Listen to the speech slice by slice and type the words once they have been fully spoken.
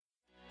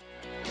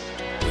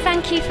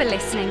Thank you for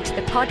listening to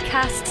the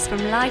podcasts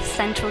from Life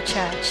Central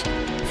Church.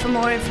 For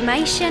more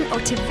information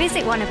or to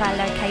visit one of our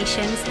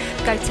locations,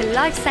 go to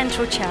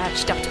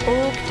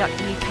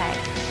lifecentralchurch.org.uk.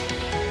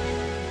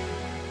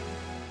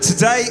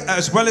 Today,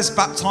 as well as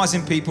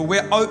baptizing people,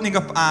 we're opening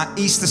up our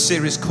Easter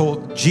series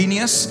called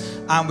Genius,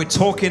 and we're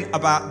talking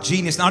about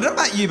genius. Now, I don't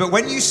know about you, but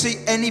when you see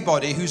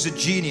anybody who's a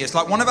genius,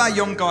 like one of our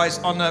young guys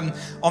on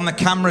the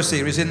cameras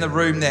here is in the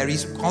room there,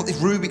 he's got this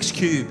Rubik's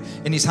Cube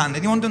in his hand.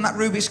 Anyone done that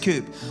Rubik's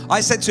Cube?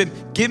 I said to him,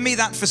 give me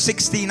that for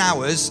 16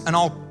 hours and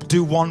I'll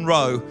do one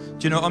row. Do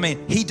you know what I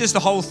mean? He does the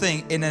whole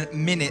thing in a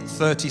minute,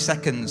 30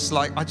 seconds.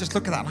 Like, I just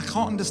look at that and I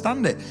can't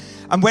understand it.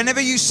 And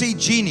whenever you see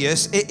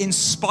genius, it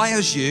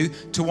inspires you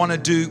to want to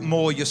do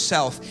more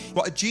yourself.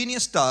 What a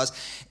genius does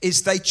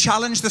is they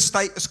challenge the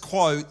status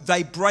quo,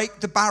 they break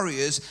the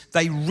barriers,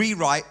 they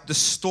rewrite the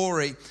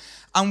story.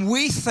 And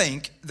we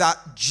think that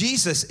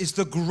Jesus is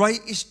the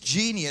greatest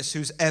genius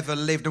who's ever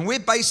lived. And we're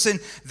basing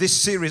this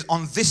series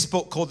on this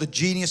book called The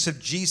Genius of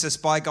Jesus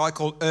by a guy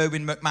called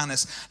Erwin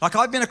McManus. Like,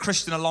 I've been a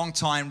Christian a long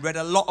time, read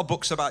a lot of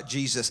books about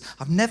Jesus.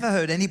 I've never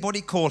heard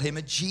anybody call him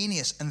a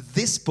genius. And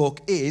this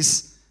book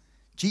is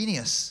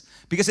genius,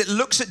 because it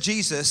looks at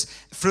Jesus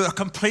through a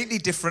completely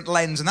different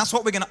lens. And that's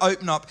what we're going to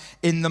open up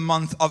in the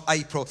month of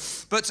April.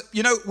 But,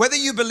 you know, whether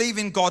you believe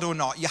in God or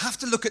not, you have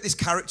to look at this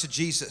character,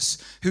 Jesus,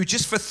 who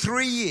just for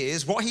 3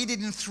 years, what he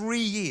did in 3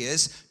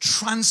 years,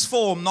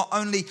 transformed not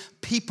only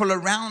people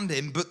around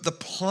him, but the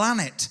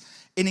planet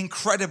in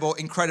incredible,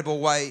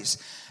 incredible ways.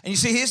 And you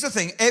see, here's the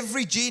thing.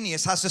 Every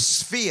genius has a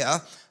sphere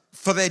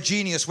for their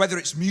genius, whether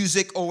it's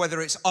music or whether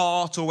it's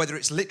art or whether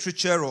it's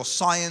literature or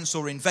science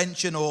or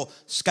invention or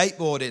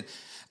skateboarding.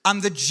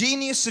 And the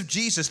genius of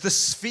Jesus, the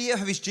sphere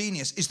of his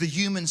genius, is the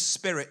human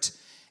spirit.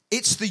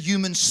 It's the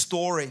human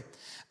story.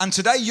 And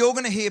today you're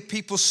going to hear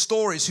people's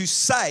stories who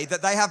say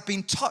that they have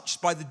been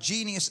touched by the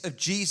genius of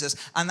Jesus,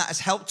 and that has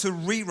helped to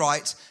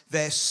rewrite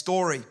their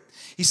story.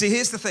 You see,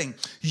 here's the thing.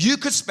 You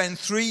could spend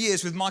 3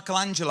 years with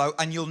Michelangelo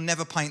and you'll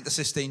never paint the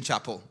Sistine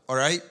Chapel, all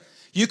right?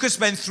 You could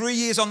spend 3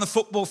 years on the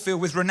football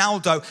field with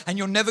Ronaldo and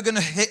you're never going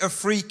to hit a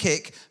free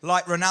kick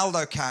like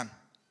Ronaldo can.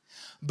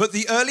 But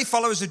the early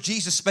followers of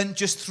Jesus spent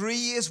just 3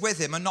 years with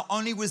him, and not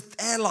only was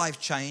their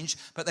life changed,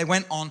 but they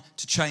went on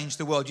to change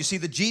the world. You see,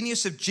 the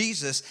genius of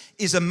Jesus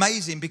is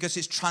amazing because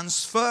it's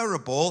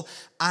transferable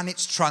and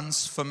it's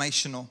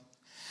transformational.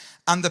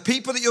 And the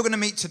people that you're going to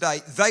meet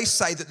today, they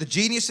say that the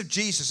genius of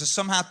Jesus has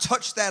somehow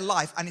touched their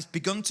life and it's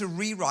begun to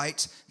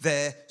rewrite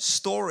their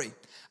story.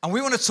 And we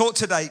want to talk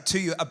today to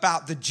you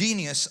about the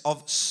genius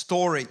of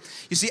story.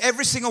 You see,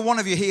 every single one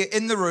of you here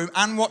in the room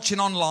and watching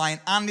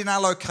online and in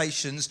our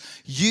locations,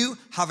 you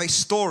have a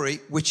story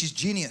which is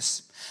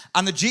genius.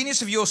 And the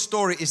genius of your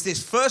story is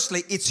this.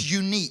 Firstly, it's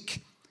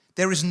unique.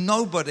 There is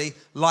nobody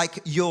like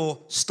your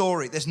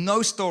story. There's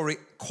no story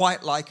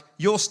quite like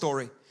your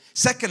story.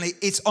 Secondly,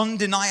 it's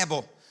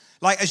undeniable.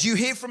 Like, as you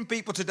hear from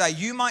people today,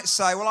 you might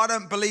say, well, I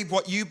don't believe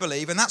what you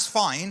believe, and that's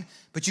fine,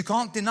 but you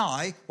can't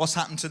deny what's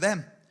happened to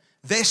them.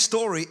 Their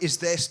story is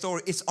their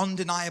story. It's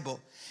undeniable.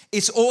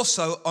 It's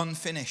also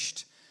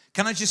unfinished.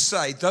 Can I just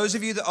say, those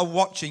of you that are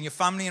watching, your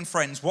family and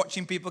friends,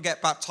 watching people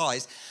get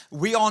baptized,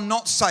 we are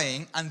not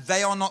saying, and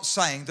they are not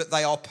saying that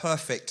they are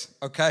perfect,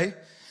 okay?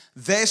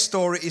 Their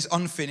story is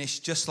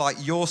unfinished, just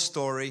like your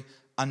story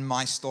and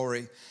my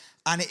story.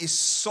 And it is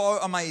so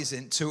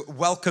amazing to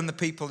welcome the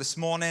people this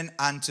morning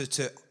and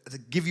to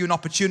give you an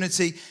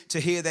opportunity to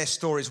hear their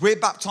stories. We're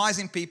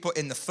baptizing people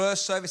in the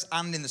first service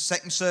and in the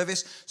second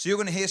service. So you're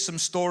going to hear some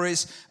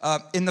stories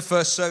in the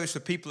first service for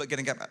people that are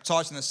going to get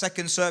baptized in the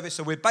second service.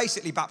 So we're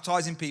basically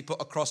baptizing people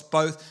across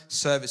both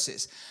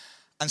services.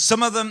 And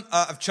some of them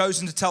have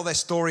chosen to tell their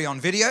story on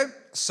video.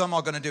 Some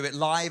are going to do it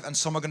live, and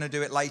some are going to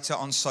do it later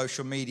on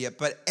social media.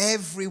 But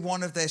every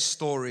one of their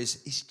stories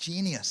is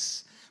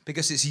genius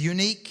because it's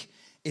unique.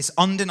 It's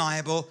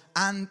undeniable,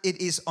 and it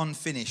is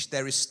unfinished.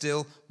 There is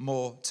still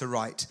more to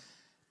write.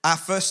 Our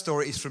first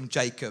story is from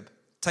Jacob.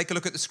 Take a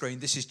look at the screen.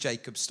 This is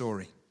Jacob's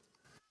story.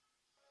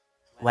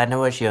 When I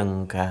was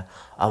younger,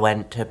 I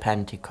went to a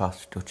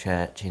Pentecostal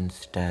church in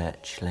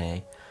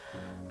Sturchley,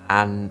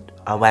 and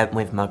I went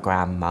with my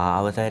grandma.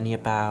 I was only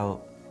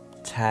about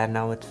 10,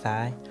 I would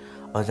say.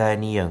 I was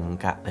only young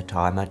at the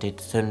time. I did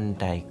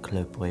Sunday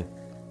club with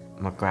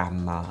my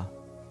grandma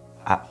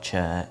at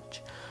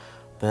church,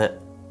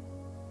 but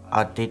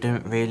I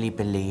didn't really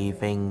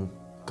believe in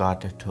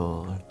God at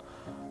all,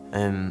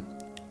 so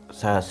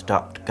I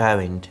stopped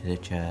going to the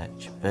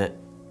church. But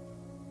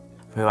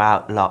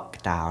throughout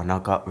lockdown I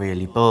got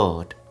really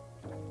bored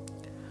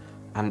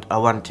and I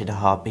wanted a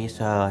hobby,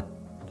 so I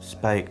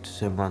spoke to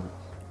someone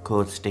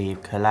called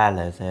Steve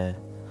Colella, the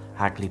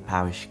Hagley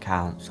Parish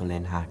Council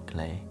in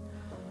Hagley,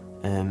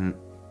 and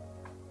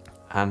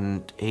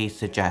he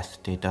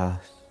suggested I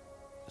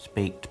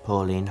speak to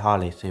Pauline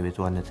Hollis, who was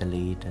one of the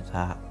leaders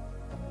at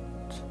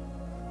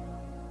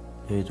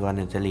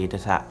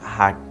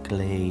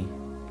Hagley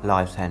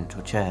Life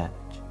Central Church.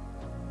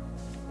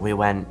 We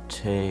went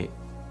to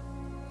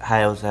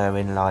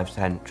Halesowen Life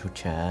Central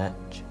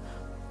Church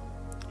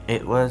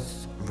It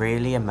was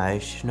really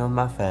emotional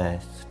my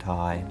first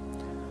time,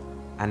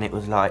 and it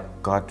was like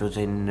God was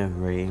in the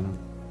room.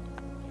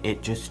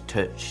 It just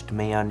touched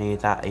me. I knew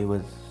that he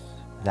was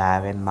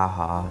there in my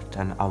heart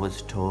and I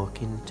was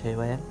talking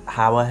to him.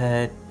 How I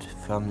heard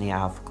from the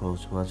Alpha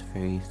Course was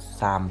through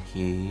Sam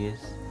Hughes.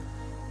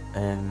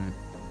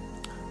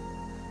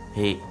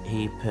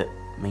 He put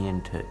me in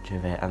touch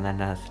with it, and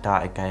then I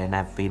started going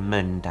every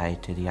Monday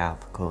to the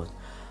Alpha Course,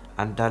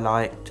 and I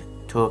liked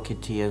talking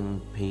to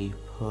young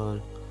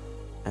people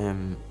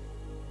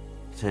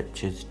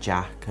such as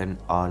Jack and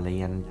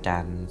Ollie and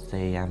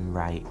Danzy and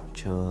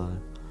Rachel.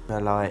 I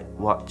like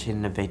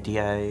watching the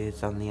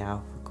videos on the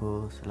Alpha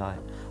Course,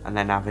 and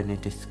then having a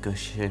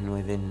discussion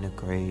within the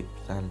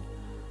groups and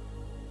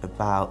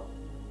about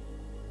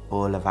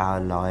all of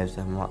our lives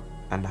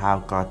and how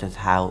God has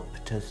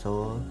helped us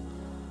all,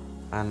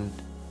 and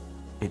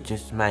it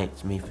just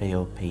makes me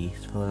feel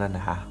peaceful and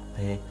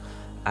happy,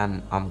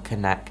 and I'm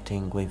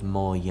connecting with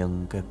more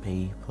younger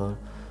people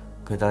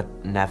because I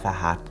never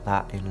had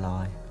that in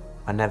life.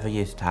 I never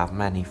used to have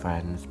many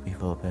friends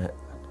before, but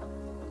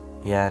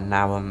yeah,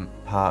 now I'm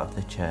part of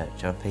the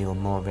church, I feel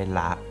more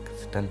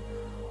relaxed, and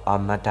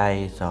on my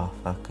days off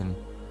I can,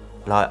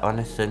 on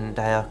a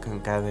Sunday I can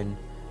go and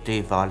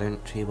do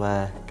voluntary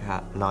work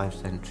at Life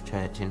Central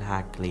Church in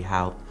Hagley,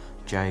 help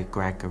Joe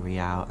Gregory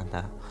out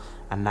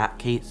and that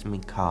keeps me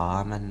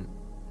calm and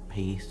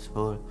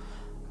peaceful,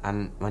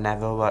 and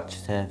whenever I watch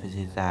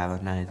services there I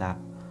know that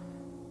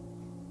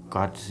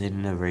God's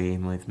in the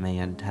room with me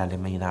and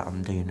telling me that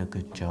I'm doing a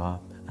good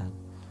job, and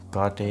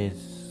God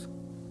is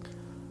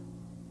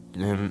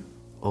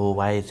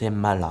always in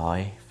my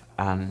life,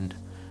 and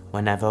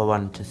whenever I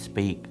want to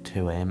speak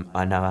to him,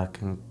 I know I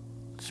can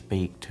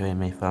speak to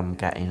him if I'm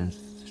getting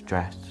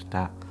stressed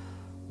at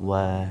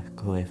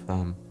work or if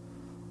I'm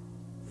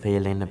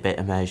feeling a bit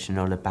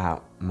emotional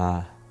about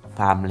my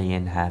family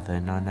in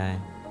heaven. I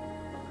know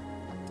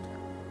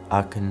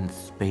I can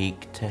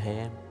speak to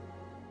him.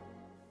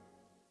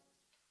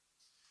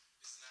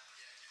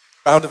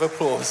 Round of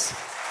applause.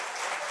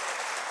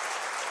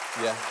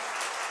 Yeah.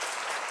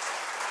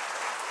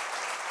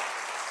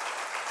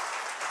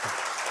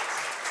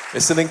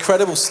 It's an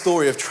incredible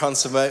story of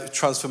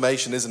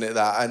transformation, isn't it,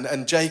 that?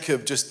 And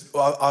Jacob,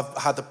 I've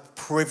had the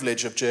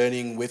privilege of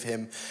journeying with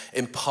him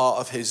in part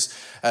of his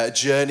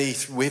journey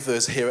with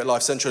us here at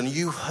Life Central. And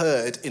you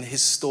heard in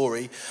his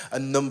story a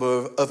number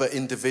of other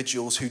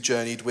individuals who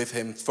journeyed with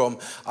him from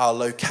our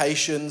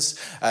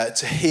locations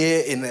to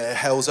here in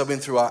Hell's Oven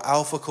through our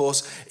Alpha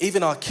Course.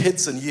 Even our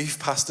kids and youth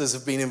pastors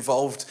have been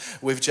involved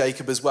with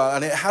Jacob as well.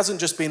 And it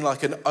hasn't just been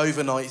like an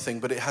overnight thing,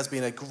 but it has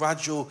been a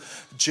gradual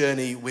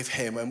journey with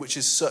him, and which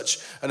is such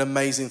an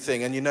amazing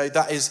thing. And you know,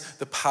 that is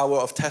the power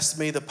of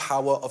testimony, the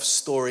power of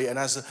story, and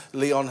as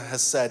Leon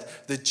has said,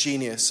 the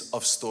genius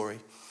of story.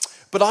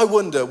 But I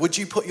wonder, would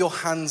you put your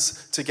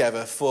hands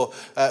together for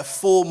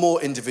 4 more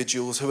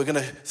individuals who are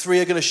 3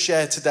 are going to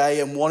share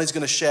today and 1 is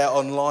going to share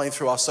online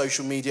through our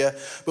social media.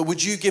 But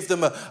would you give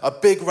them a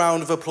big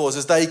round of applause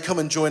as they come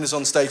and join us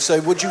on stage?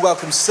 So would you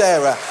welcome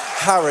Sarah,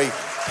 Harry,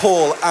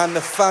 Paul and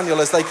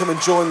Nathaniel as they come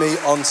and join me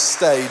on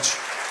stage?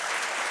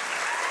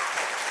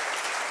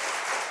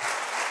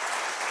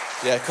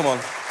 Yeah, come on.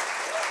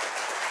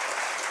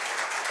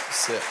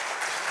 Sit.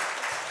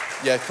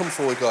 Yeah, come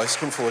forward, guys.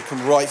 Come forward.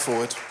 Come right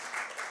forward.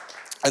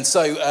 And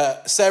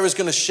so Sarah's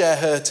going to share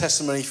her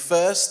testimony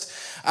first.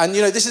 And,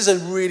 you know, this is a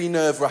really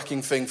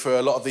nerve-wracking thing for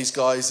a lot of these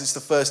guys. It's the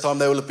first time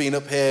they will have been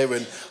up here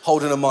and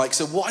holding a mic.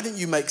 So why don't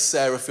you make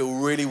Sarah feel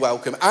really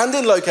welcome? And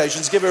in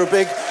locations, give her a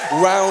big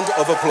round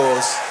of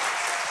applause.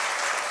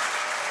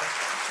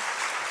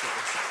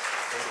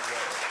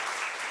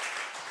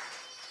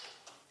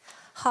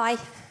 Hi.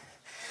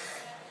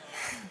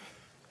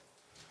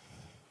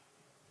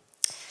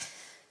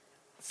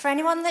 For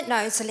anyone that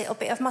knows a little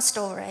bit of my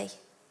story,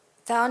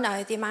 they'll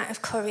know the amount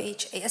of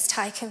courage it has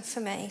taken for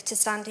me to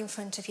stand in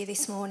front of you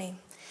this morning.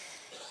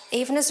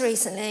 Even as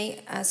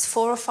recently as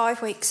 4 or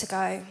 5 weeks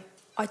ago,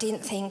 I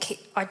didn't think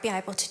I'd be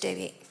able to do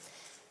it.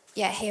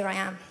 Yet here I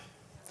am.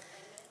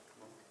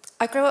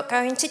 I grew up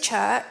going to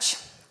church.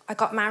 I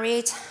got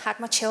married, had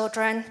my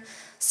children,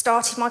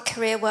 started my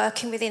career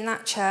working within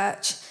that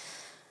church.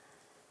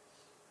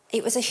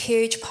 It was a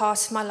huge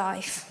part of my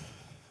life.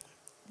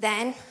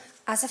 Then,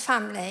 as a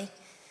family,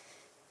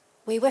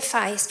 we were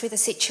faced with a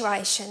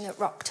situation that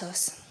rocked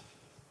us.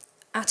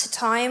 At a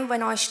time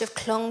when I should have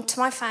clung to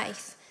my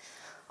faith,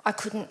 I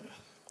couldn't.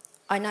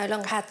 I no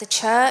longer had the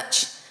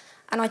church,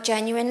 and I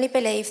genuinely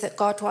believed that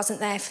God wasn't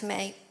there for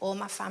me or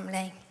my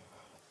family.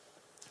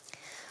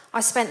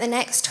 I spent the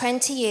next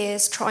 20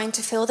 years trying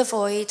to fill the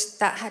void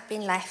that had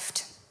been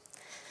left.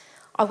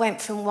 I went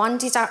from one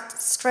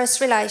disastrous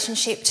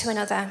relationship to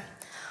another.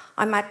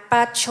 I made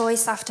bad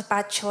choice after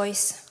bad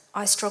choice.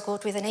 I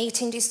struggled with an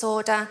eating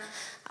disorder,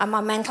 and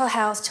my mental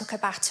health took a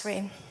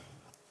battering.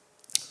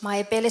 My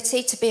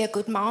ability to be a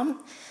good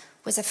mom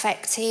was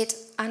affected,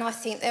 and I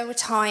think there were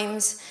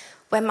times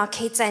when my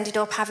kids ended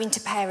up having to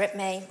parent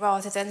me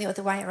rather than the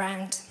other way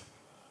around.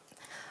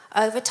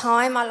 Over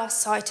time, I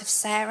lost sight of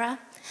Sarah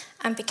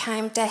and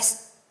became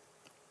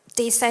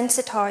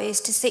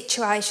desensitised to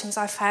situations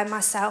I found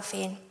myself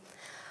in.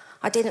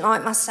 I didn't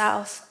like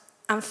myself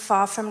and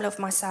far from love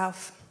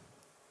myself.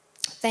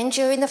 Then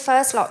during the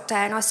first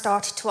lockdown, I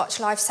started to watch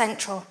Life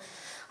Central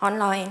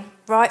online.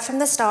 Right from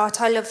the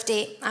start, I loved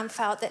it and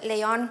felt that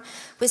Leon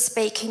was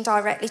speaking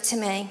directly to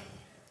me.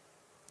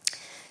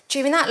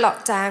 During that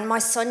lockdown, my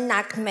son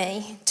nagged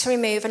me to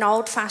remove an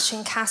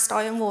old-fashioned cast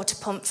iron water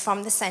pump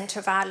from the centre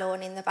of our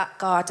lawn in the back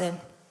garden.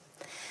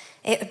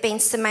 It had been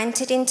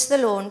cemented into the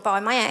lawn by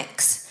my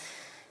ex.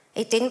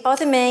 It didn't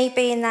bother me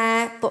being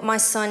there, but my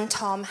son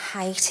Tom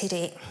hated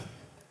it.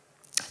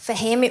 For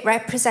him, it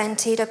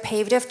represented a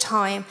period of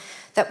time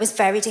that was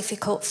very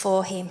difficult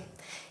for him.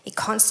 He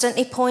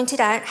constantly pointed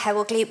out how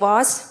ugly it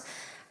was,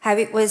 how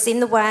it was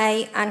in the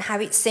way, and how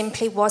it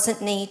simply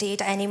wasn't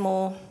needed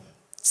anymore.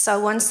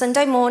 So one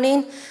Sunday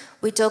morning,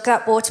 we dug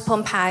that water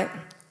pump out.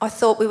 I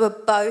thought we were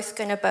both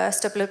going to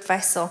burst a blood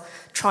vessel,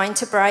 trying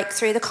to break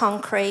through the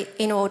concrete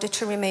in order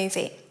to remove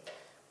it.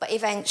 But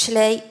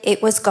eventually,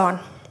 it was gone.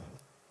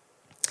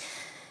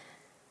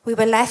 We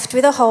were left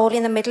with a hole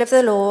in the middle of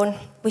the lawn,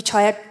 which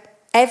I had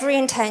every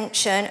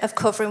intention of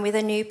covering with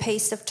a new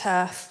piece of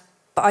turf,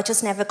 but I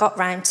just never got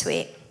round to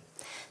it.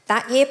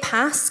 That year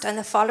passed, and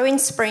the following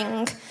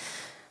spring,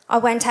 I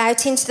went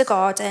out into the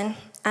garden,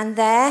 and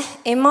there,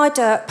 in my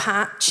dirt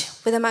patch,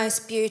 were the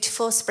most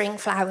beautiful spring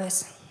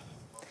flowers.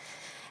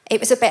 It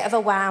was a bit of a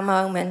wow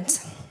moment.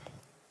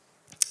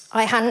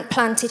 I hadn't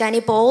planted any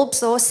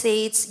bulbs or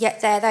seeds,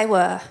 yet there they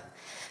were.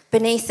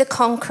 Beneath the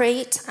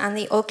concrete and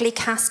the ugly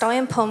cast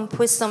iron pump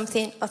was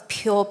something of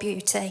pure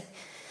beauty.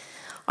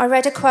 I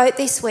read a quote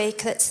this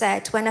week that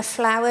said, "When a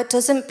flower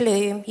doesn't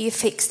bloom, you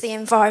fix the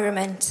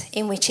environment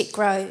in which it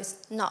grows,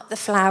 not the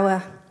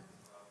flower."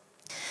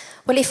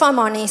 Well, if I'm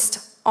honest,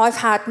 I've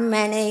had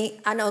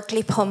many an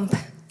ugly pump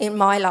in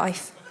my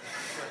life.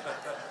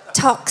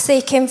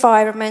 Toxic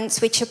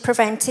environments which have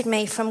prevented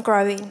me from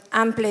growing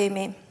and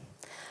blooming.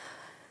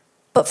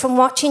 But from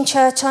watching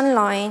church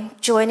online,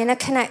 joining a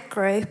Connect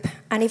group,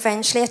 and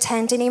eventually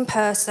attending in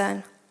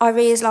person, I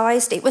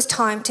realised it was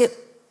time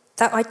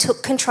that I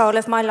took control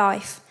of my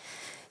life,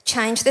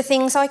 change the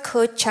things I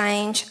could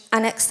change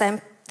and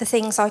accept the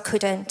things I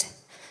couldn't,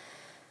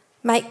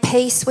 make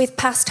peace with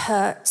past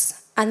hurts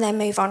and then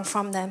move on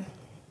from them,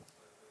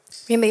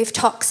 remove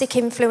toxic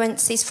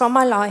influences from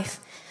my life,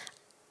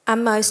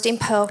 and most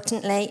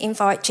importantly,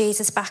 invite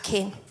Jesus back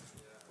in.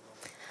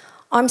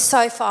 I'm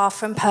so far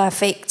from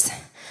perfect,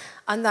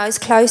 and those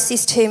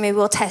closest to me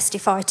will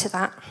testify to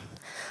that.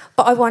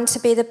 But I want to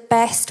be the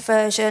best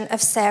version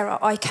of Sarah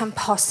I can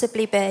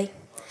possibly be,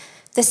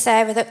 the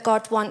Sarah that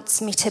God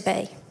wants me to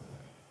be.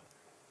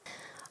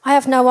 I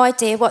have no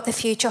idea what the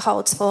future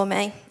holds for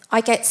me.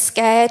 I get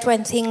scared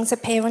when things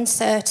appear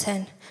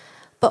uncertain,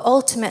 but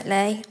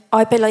ultimately,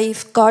 I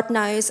believe God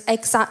knows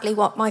exactly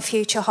what my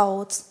future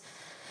holds.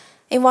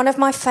 In one of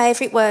my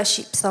favourite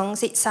worship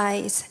songs, it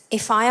says,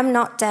 "If I am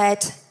not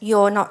dead,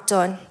 you're not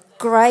done.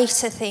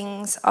 Greater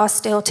things are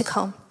still to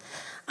come."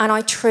 And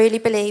I truly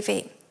believe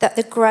it, that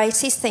the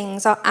greatest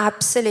things are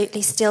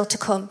absolutely still to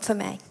come for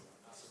me.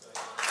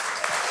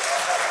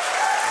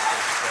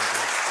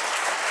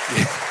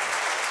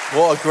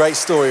 What a great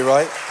story,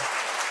 right?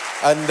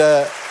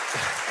 And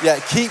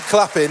keep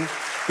clapping,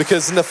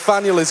 because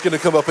Nathaniel is going to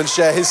come up and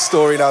share his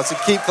story now, so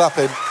keep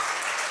clapping.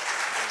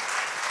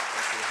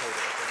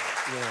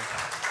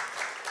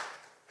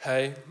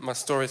 Hey, my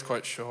story is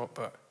quite short,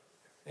 but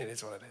it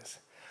is what it is.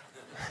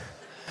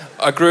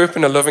 I grew up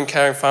in a loving,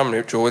 caring family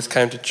which always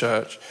came to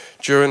church.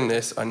 During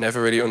this, I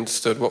never really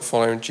understood what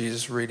following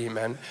Jesus really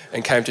meant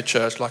and came to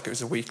church like it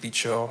was a weekly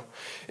chore.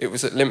 It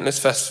was at Limitless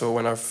Festival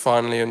when I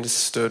finally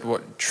understood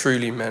what it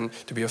truly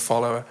meant to be a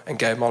follower and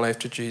gave my life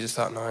to Jesus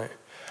that night.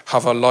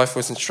 However, life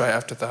wasn't straight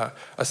after that.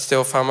 I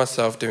still found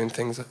myself doing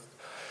things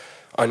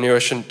I knew I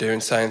shouldn't do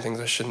and saying things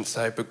I shouldn't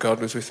say, but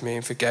God was with me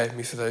and forgave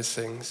me for those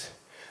things.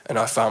 And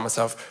I found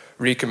myself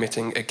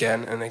recommitting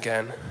again and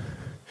again.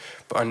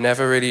 But I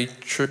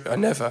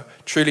never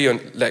truly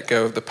let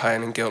go of the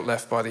pain and guilt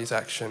left by these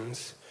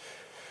actions.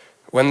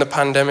 When the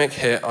pandemic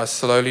hit, I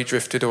slowly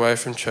drifted away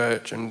from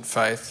church and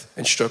faith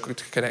and struggled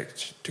to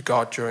connect to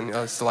God during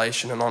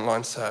isolation and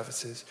online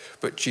services.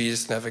 But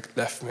Jesus never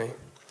left me.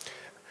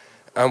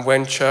 And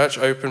when church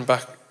opened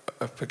back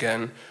up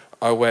again,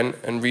 I went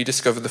and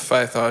rediscovered the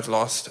faith I had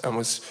lost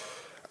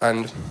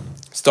and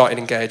started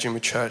engaging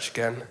with church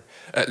again.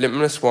 At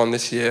Limitless One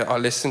this year, I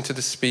listened to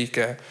the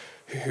speaker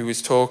who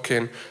was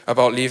talking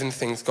about leaving the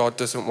things God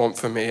doesn't want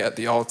for me at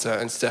the altar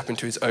and step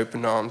into his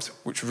open arms,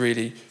 which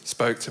really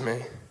spoke to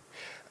me.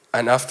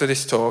 And after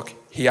this talk,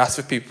 he asked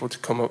for people to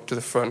come up to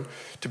the front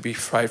to be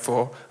prayed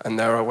for, and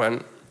there I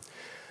went.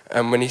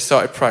 And when he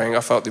started praying,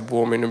 I felt the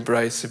warming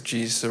embrace of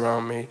Jesus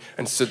around me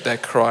and stood there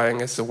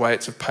crying as the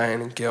weights of pain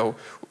and guilt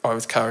I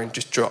was carrying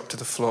just dropped to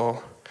the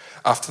floor.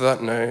 After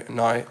that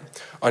night,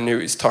 I knew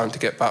it was time to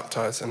get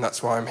baptized, and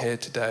that's why I'm here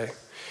today.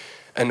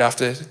 And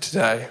after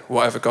today,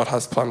 whatever God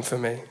has planned for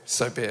me,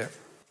 so be it.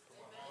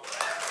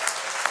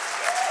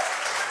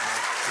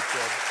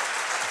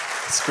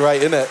 It's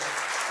great, isn't it?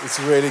 It's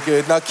really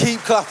good. Now keep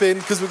clapping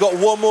because we've got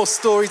one more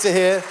story to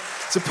hear.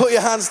 So put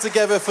your hands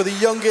together for the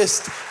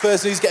youngest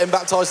person who's getting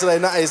baptised today,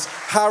 and that is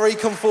Harry.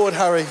 Come forward,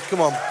 Harry.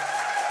 Come on.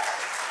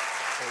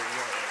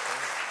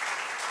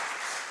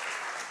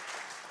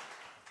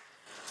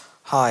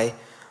 Hi,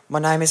 my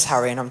name is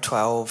Harry and I'm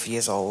 12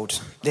 years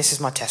old. This is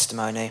my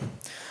testimony.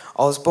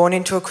 I was born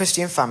into a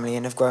Christian family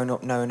and have grown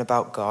up knowing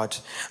about God.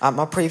 At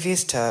my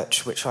previous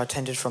church, which I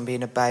attended from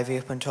being a baby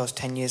up until I was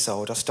 10 years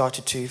old, I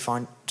started to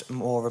find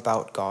more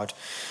about God.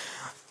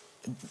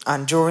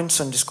 And during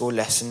Sunday school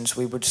lessons,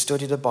 we would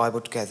study the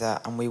Bible together,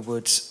 and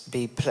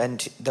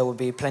there would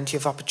be plenty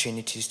of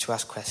opportunities to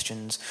ask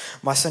questions.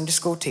 My Sunday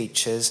school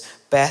teachers,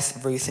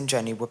 Beth, Ruth and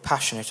Jenny, were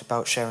passionate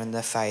about sharing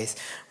their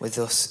faith with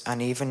us,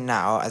 and even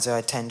now, as I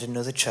attend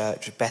another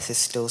church, Beth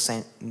still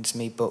sends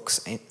me books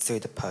through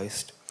the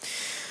post.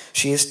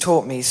 She has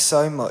taught me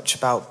so much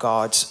about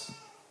God,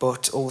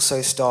 but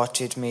also show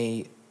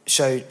me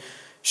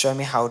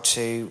how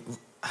to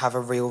have a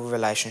real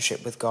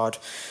relationship with God.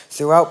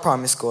 Throughout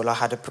primary school, I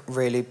had a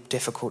really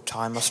difficult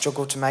time. I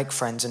struggled to make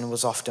friends and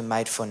was often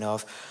made fun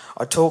of.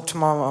 I talked to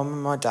my mum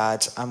and my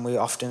dad, and we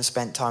often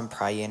spent time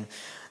praying.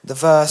 The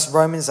verse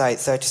Romans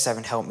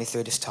 8:37 helped me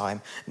through this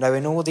time.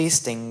 Knowing all these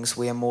things,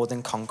 we are more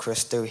than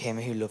conquerors through him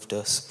who loved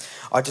us.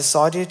 I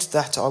decided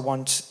that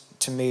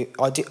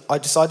I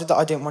decided that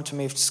I didn't want to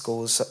move to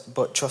schools,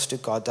 but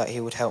trusted God that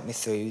he would help me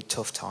through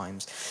tough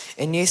times.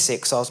 In year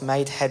 6, I was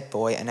made head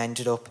boy and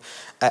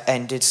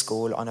ended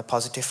school on a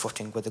positive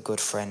footing with a good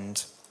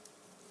friend.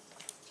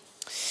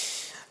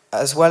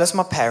 As well as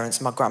my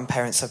parents, my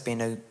grandparents have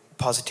been a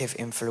positive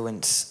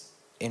influence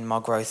in my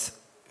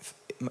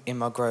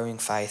growing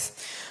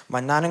faith. My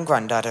nan and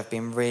granddad have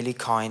been really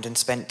kind and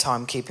spent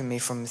time keeping me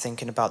from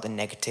thinking about the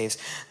negatives.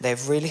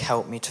 They've really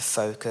helped me to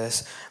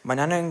focus. My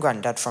nan and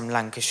granddad from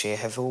Lancashire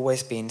have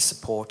always been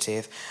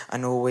supportive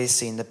and always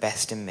seen the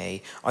best in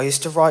me. I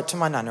used to write to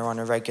my nana on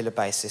a regular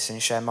basis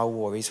and share my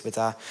worries with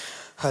her.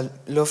 Her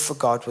love for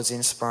God was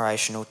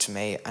inspirational to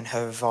me, and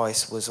her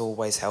advice was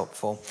always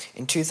helpful.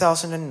 In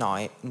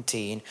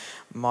 2019,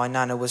 my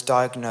nana was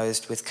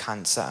diagnosed with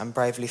cancer and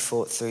bravely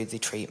fought through the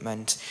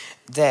treatment.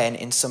 Then,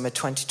 in summer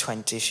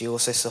 2020, she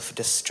also suffered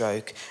a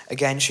stroke.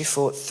 Again, she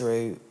fought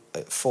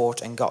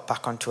and got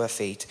back onto her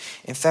feet.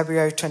 In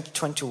February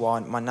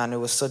 2021, my nana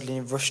was suddenly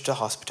rushed to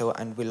hospital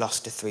and we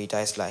lost her 3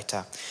 days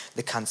later.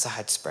 The cancer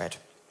had spread.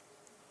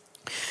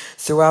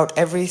 Throughout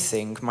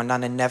everything, my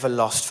nana never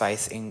lost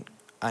faith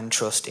and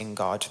trust in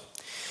God.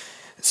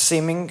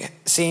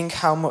 Seeing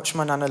how much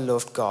my nana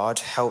loved God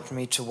helped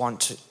me to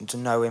want to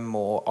know him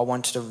more. I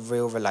wanted a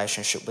real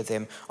relationship with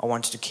him. I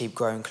wanted to keep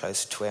growing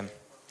closer to him.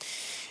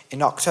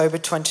 In October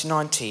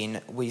 2019,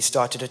 we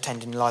started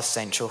attending Life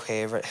Central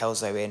here at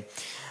Hell's Inn.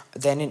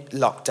 Then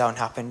lockdown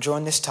happened.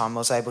 During this time, I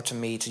was able to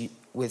meet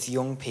with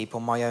young people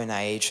my own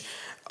age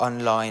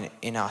online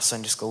in our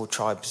Sunday school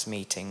tribes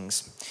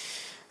meetings.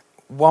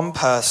 One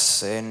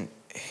person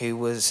who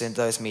was in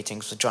those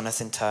meetings was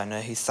Jonathan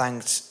Turner, who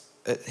thanks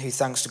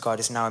to God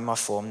is now in my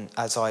form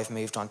as I've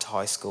moved on to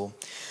high school.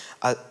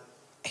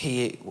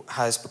 He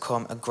has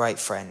become a great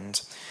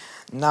friend.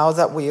 Now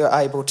that we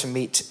are able to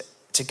meet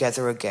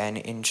together again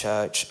in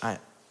church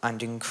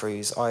and in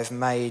crews, I've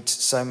made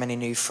so many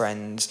new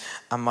friends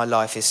and my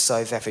life is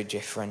so very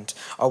different.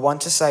 I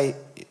want to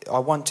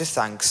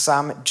thank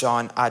Sam,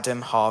 John,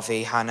 Adam,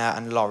 Harvey, Hannah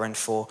and Lauren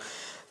for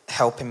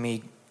helping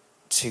me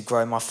to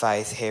grow my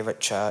faith here at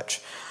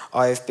church.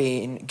 I have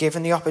been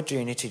given the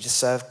opportunity to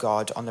serve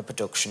God on the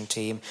production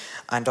team,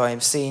 and I am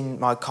seeing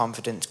my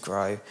confidence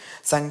grow.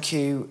 Thank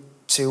you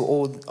to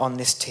all on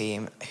this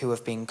team who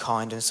have been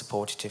kind and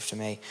supportive to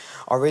me.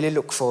 I really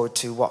look forward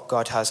to what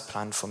God has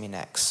planned for me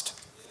next.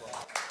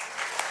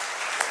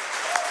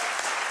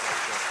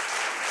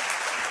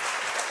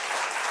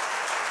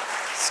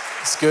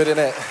 It's good, isn't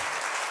it?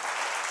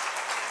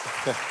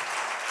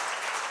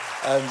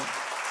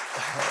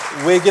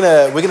 We're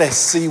gonna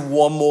see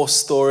one more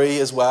story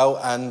as well,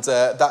 and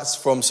that's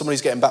from someone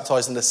who's getting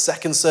baptised in the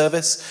second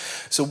service.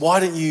 So why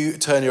don't you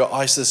turn your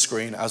eyes to the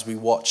screen as we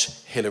watch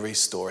Hillary's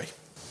story?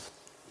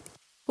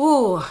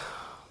 Oh,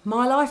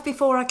 my life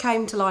before I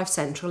came to Life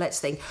Central. Let's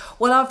think.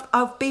 Well,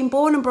 I've been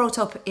born and brought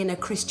up in a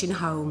Christian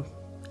home,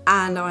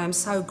 and I am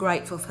so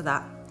grateful for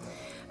that.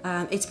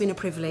 It's been a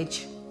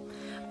privilege.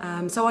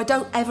 So I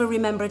don't ever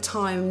remember a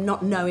time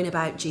not knowing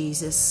about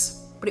Jesus.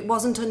 But it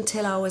wasn't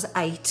until I was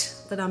 8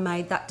 that I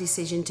made that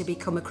decision to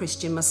become a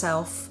Christian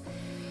myself.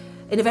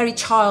 In a very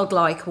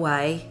childlike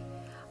way,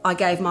 I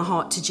gave my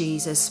heart to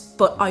Jesus,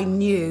 but I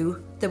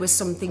knew there was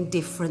something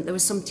different, there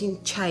was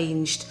something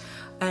changed.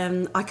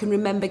 I can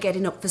remember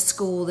getting up for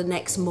school the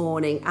next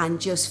morning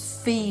and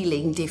just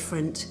feeling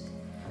different.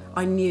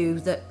 I knew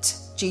that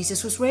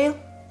Jesus was real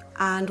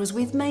and was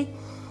with me.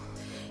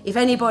 If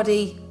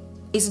anybody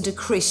isn't a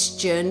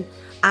Christian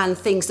and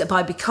thinks that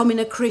by becoming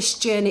a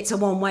Christian it's a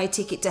one-way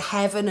ticket to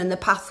heaven and the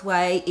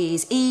pathway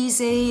is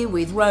easy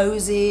with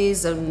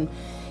roses and,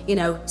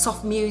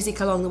 soft music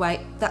along the way,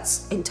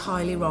 that's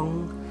entirely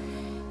wrong.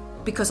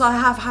 Because I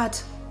have had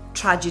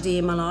tragedy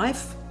in my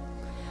life.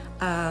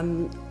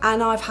 And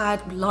I've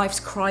had life's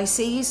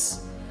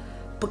crises,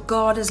 but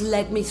God has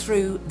led me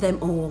through them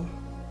all.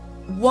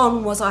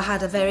 One was I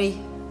had a very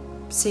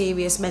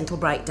serious mental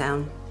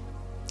breakdown,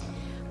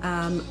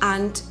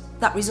 and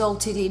that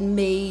resulted in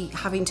me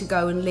having to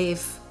go and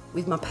live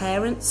with my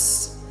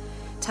parents,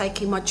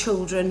 taking my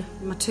children,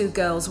 my 2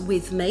 girls,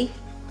 with me.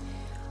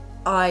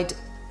 I'd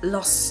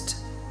lost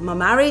my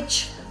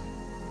marriage,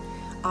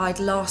 I'd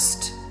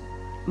lost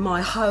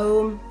my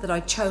home that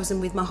I'd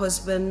chosen with my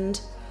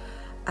husband,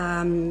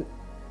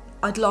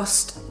 I'd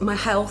lost my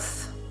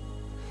health,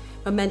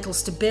 my mental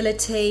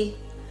stability,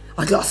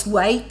 I'd lost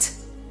weight.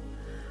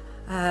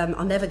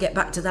 I'll never get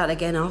back to that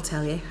again, I'll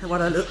tell you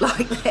what I looked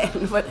like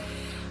then. But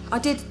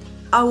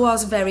I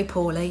was very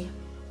poorly.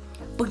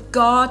 But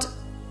God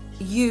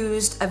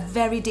used a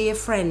very dear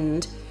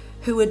friend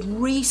who had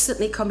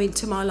recently come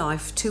into my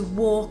life to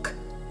walk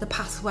the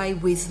pathway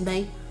with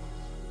me.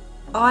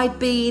 I'd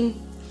been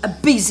a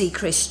busy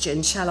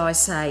Christian, shall I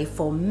say,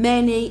 for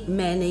many,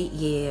 many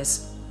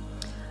years.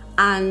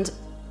 And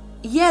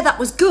yeah, that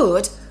was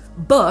good,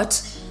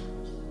 but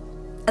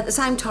at the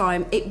same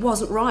time, it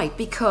wasn't right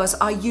because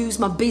I used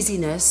my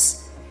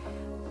busyness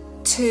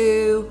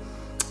to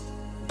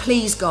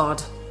please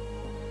God.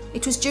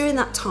 It was during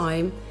that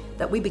time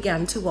that we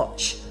began to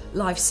watch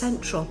Life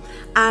Central.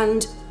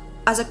 And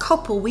as a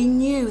couple, we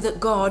knew that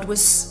God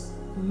was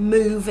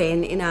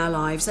moving in our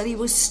lives, that he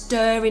was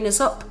stirring us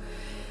up,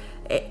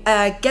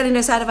 getting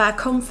us out of our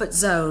comfort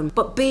zone.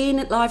 But being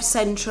at Life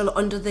Central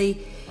under the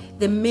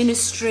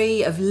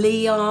ministry of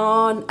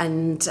Leon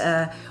and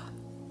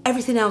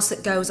everything else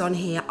that goes on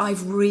here,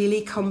 I've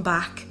really come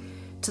back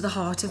to the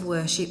heart of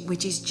worship,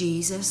 which is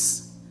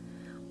Jesus.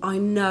 I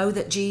know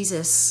that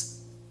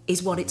Jesus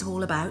is what it's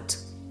all about.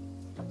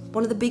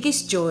 One of the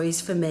biggest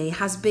joys for me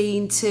has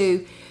been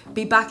to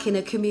be back in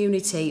a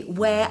community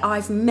where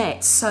I've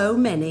met so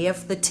many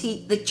of the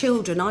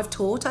children I've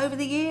taught over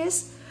the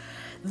years.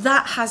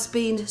 That has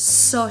been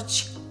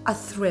such a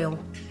thrill.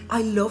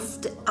 I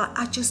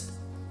just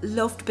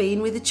loved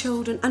being with the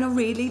children, and I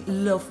really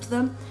loved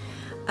them.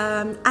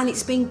 And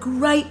it's been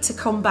great to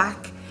come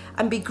back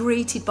and be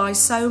greeted by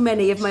so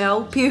many of my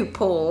old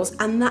pupils,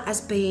 and that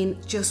has been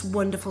just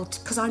wonderful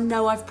because I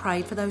know I've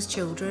prayed for those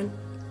children.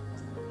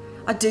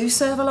 I do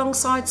serve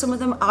alongside some of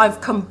them.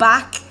 I've come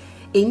back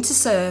into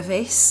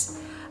service,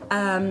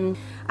 and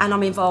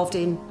I'm involved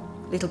in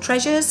Little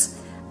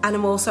Treasures, and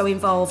I'm also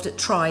involved at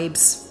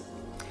Tribes,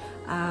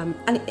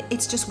 and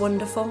it's just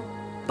wonderful.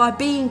 By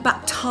being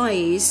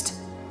baptised,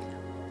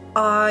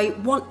 I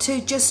want to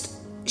just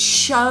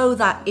show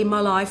that in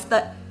my life,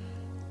 that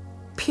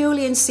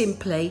purely and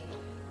simply,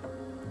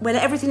 when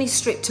everything is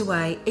stripped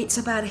away, it's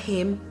about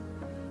him.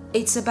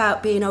 It's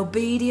about being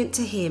obedient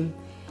to him,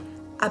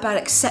 about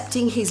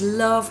accepting his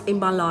love in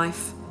my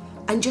life,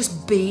 and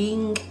just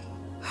being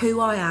who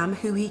I am,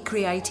 who he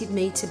created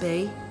me to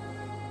be.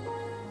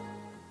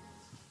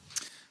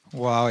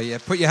 Wow, yeah.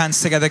 Put your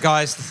hands together,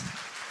 guys.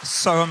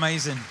 So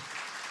amazing.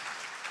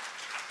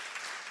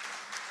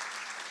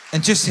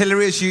 And just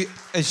Hillary,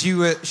 as you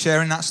were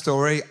sharing that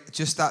story,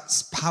 just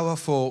that's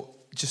powerful,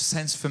 just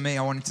sense for me,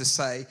 I wanted to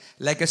say,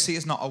 legacy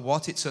is not a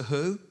what, it's a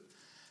who.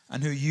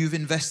 And who you've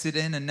invested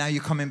in, and now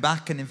you're coming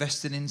back and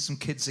investing in some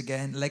kids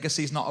again.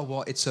 Legacy is not a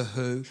what, it's a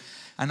who.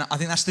 And I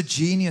think that's the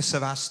genius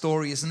of our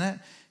story, isn't it?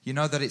 You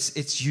know, that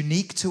it's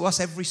unique to us.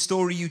 Every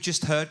story you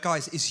just heard,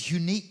 guys, is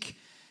unique.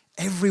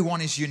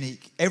 Everyone is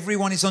unique.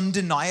 Everyone is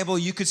undeniable.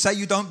 You could say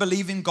you don't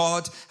believe in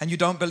God and you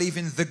don't believe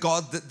in the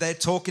God that they're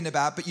talking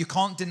about, but you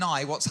can't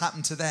deny what's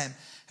happened to them.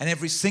 And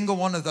every single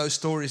one of those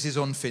stories is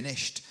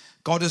unfinished.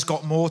 God has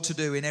got more to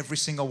do in every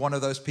single one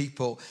of those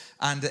people.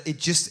 And it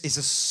just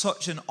is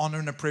such an honor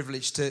and a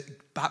privilege to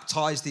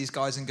baptize these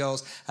guys and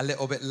girls a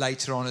little bit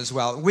later on as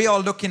well. We are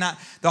looking at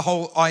the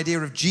whole idea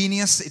of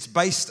genius. It's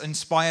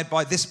inspired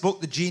by this book,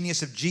 The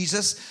Genius of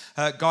Jesus,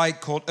 a guy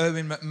called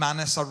Erwin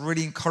McManus. I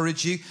really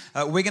encourage you.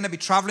 We're going to be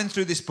traveling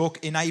through this book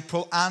in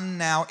April and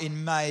now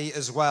in May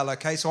as well,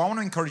 okay? So I want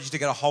to encourage you to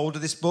get a hold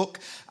of this book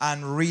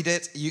and read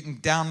it. You can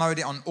download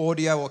it on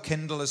audio or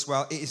Kindle as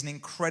well. It is an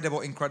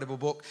incredible, incredible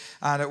book.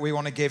 And we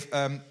want to give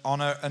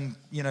honor and,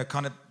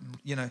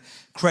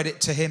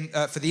 credit to him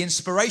for the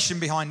inspiration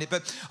behind it.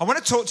 But I want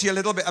to talk to you a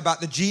little bit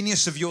about the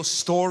genius of your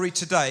story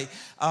today.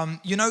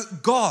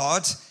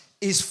 God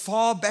is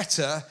far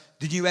better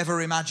than you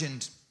ever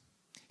imagined.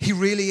 He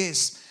really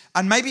is.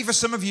 And maybe for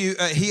some of you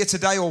here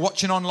today or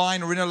watching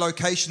online or in a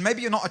location,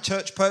 maybe you're not a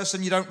church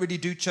person, you don't really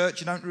do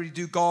church, you don't really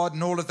do God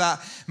and all of that.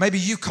 Maybe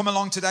you've come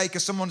along today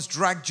because someone's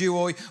dragged you,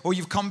 or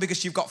you've come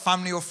because you've got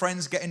family or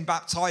friends getting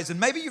baptized. And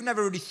maybe you've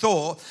never really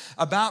thought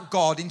about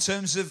God in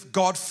terms of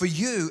God for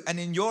you and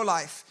in your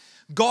life.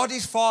 God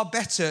is far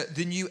better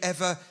than you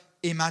ever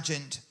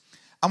imagined.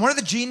 And one of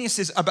the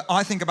geniuses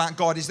I think about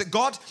God is that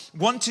God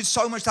wanted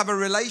so much to have a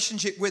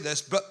relationship with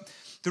us, but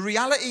the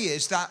reality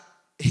is that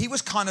he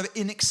was kind of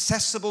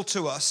inaccessible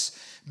to us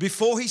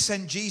before he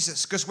sent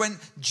Jesus. Because when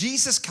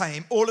Jesus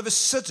came, all of a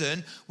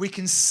sudden, we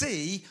can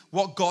see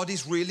what God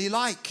is really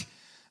like.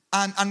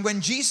 And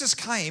when Jesus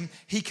came,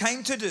 he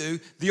came to do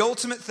the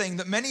ultimate thing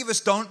that many of us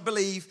don't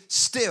believe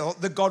still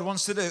that God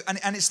wants to do.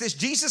 And it's this: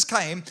 Jesus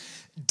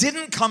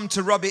didn't come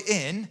to rub it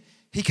in,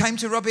 he came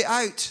to rub it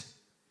out.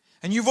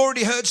 And you've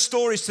already heard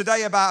stories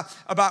today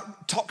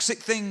about toxic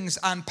things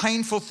and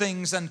painful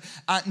things and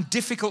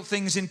difficult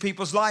things in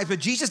people's lives. But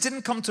Jesus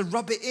didn't come to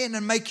rub it in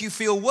and make you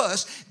feel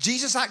worse.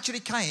 Jesus actually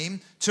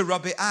came to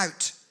rub it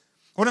out.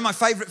 One of my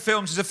favorite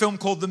films is a film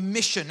called The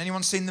Mission.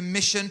 Anyone seen The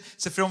Mission?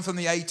 It's a film from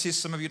the 80s.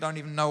 Some of you don't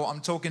even know what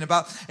I'm talking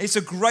about. It's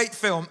a great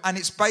film, and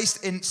it's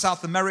based in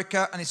South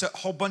America, and it's a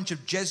whole bunch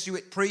of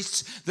Jesuit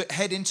priests that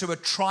head into a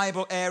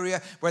tribal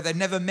area where they've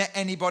never met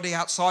anybody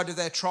outside of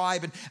their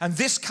tribe. And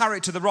this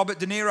character, the Robert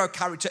De Niro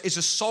character, is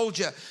a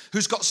soldier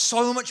who's got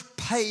so much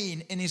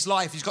pain in his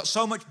life. He's got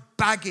so much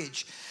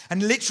baggage.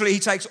 And literally, he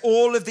takes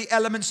all of the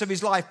elements of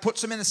his life,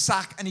 puts them in a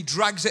sack, and he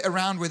drags it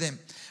around with him.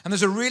 And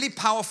there's a really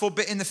powerful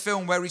bit in the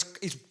film where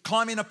he's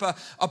climbing up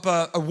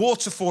a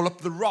waterfall,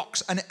 up the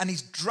rocks, and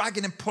he's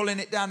dragging and pulling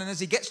it down. And as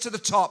he gets to the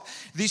top,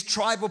 these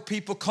tribal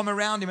people come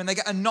around him and they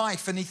get a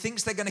knife, and he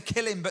thinks they're going to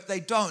kill him, but they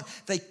don't.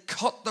 They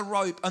cut the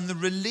rope, and the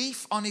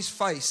relief on his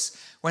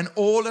face when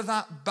all of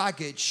that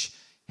baggage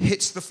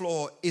hits the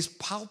floor is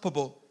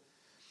palpable.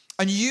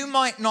 And you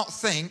might not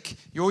think,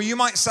 or you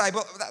might say,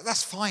 well,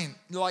 that's fine,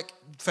 like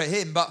for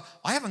him, but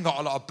I haven't got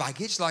a lot of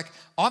baggage. Like,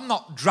 I'm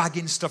not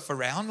dragging stuff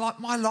around. Like,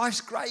 my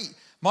life's great.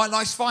 My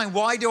life's fine.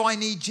 Why do I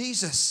need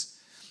Jesus?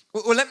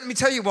 Well, let me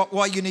tell you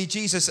why you need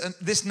Jesus. And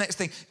this next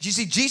thing, you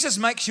see, Jesus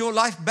makes your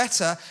life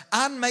better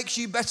and makes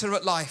you better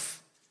at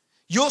life.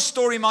 Your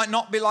story might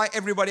not be like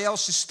everybody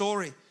else's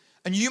story.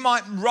 And you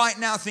might right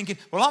now thinking,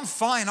 well, I'm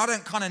fine. I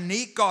don't kind of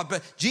need God.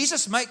 But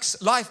Jesus makes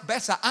life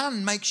better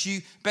and makes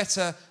you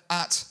better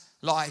at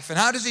life. And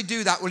how does he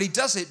do that? Well, he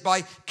does it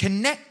by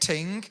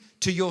connecting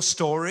to your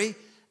story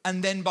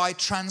and then by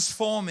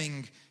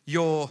transforming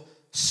your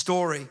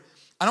story.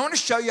 And I want to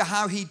show you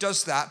how he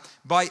does that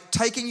by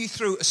taking you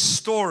through a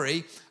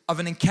story of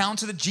an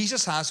encounter that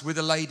Jesus has with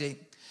a lady.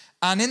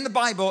 And in the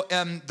Bible,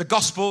 the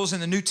Gospels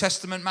in the New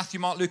Testament, Matthew,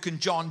 Mark, Luke, and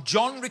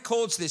John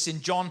records this in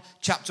John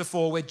chapter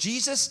 4, where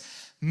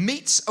Jesus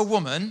meets a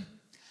woman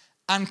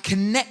and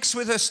connects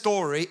with her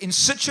story in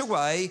such a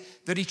way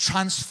that he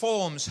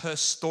transforms her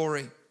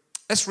story.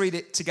 Let's read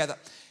it together.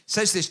 It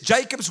says this: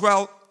 Jacob's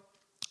well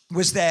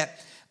was there,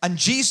 and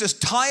Jesus,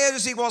 tired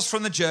as he was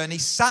from the journey,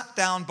 sat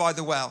down by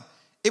the well.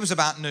 It was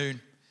about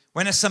noon.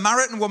 When a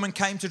Samaritan woman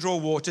came to draw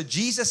water,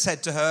 Jesus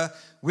said to her,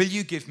 "Will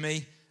you give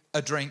me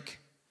a drink?"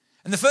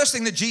 And the first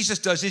thing that Jesus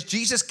does is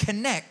Jesus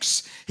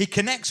connects. He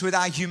connects with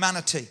our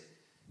humanity.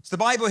 So the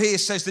Bible here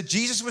says that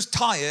Jesus was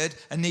tired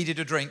and needed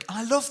a drink. And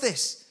I love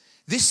this.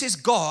 This is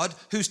God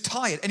who's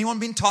tired. Anyone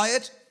been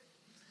tired?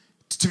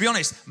 To be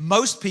honest,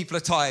 most people are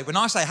tired. When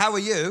I say, how are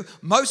you?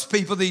 Most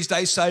people these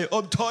days say,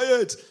 I'm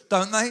tired,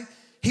 don't they?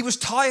 He was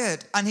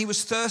tired and he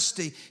was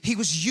thirsty. He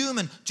was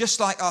human, just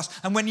like us.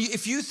 And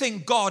if you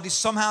think God is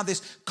somehow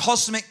this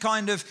cosmic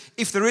kind of,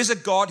 if there is a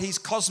God, he's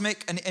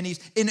cosmic and he's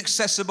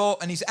inaccessible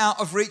and he's out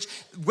of reach.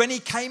 When he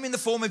came in the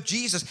form of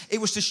Jesus, it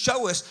was to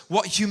show us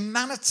what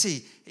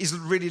humanity is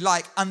really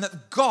like, and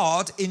that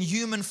God in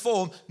human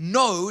form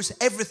knows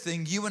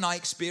everything you and I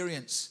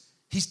experience.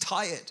 He's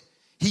tired.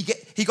 He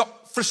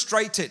got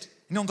frustrated.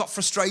 Anyone got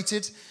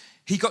frustrated?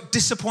 He got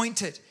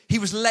disappointed. He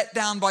was let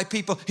down by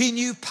people. He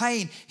knew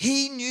pain.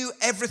 He knew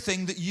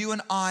everything that you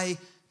and I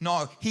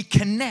know. He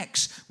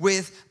connects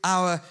with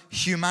our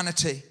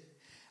humanity.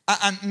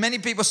 And many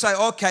people say,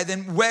 okay,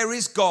 then where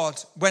is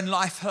God when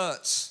life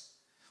hurts?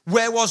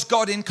 Where was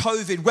God in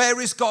COVID? Where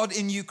is God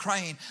in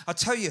Ukraine? I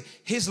tell you,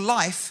 his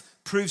life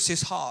proves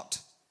his heart.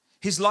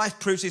 His life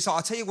proves his heart.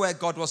 I'll tell you where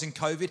God was in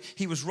COVID.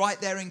 He was right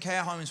there in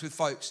care homes with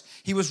folks.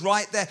 He was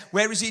right there.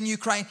 Where is he in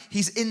Ukraine?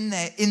 He's in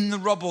there, in the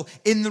rubble,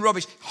 in the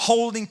rubbish,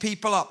 holding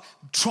people up,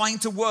 trying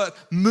to work,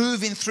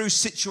 moving through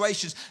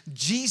situations.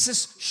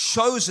 Jesus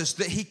shows us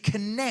that he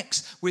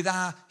connects with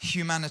our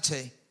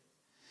humanity.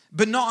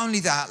 But not only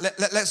that,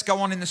 let's go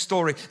on in the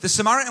story. The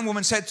Samaritan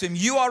woman said to him,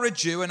 "You are a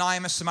Jew and I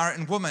am a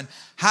Samaritan woman.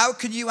 How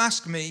can you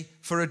ask me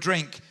for a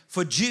drink?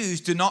 For Jews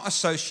do not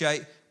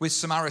associate with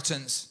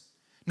Samaritans."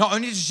 Not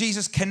only does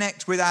Jesus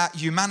connect with our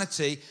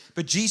humanity,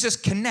 but Jesus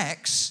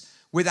connects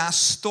with our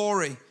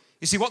story.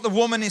 You see, what the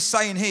woman is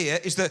saying here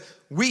is that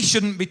we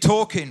shouldn't be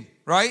talking,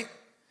 right?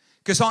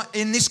 Because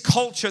in this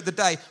culture of the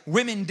day,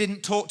 women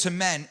didn't talk to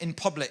men in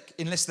public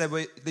unless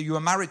you were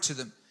married to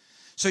them.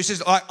 So he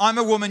says, I'm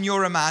a woman,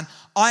 you're a man.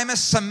 I'm a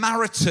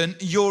Samaritan,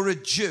 you're a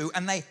Jew.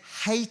 And they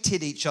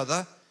hated each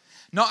other.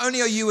 Not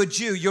only are you a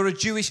Jew, you're a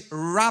Jewish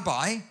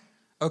rabbi.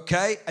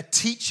 Okay, a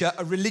teacher,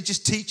 a religious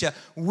teacher.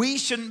 We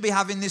shouldn't be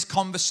having this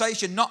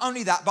conversation. Not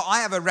only that, but I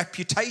have a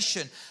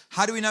reputation.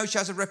 How do we know she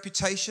has a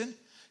reputation?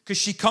 Because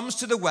she comes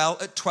to the well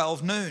at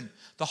 12 noon,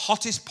 the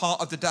hottest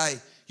part of the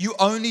day. You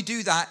only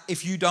do that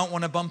if you don't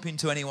want to bump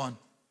into anyone.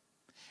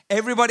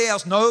 Nobody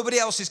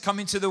else is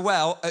coming to the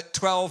well at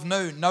 12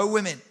 noon. No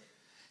women.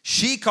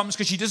 She comes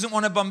because she doesn't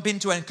want to bump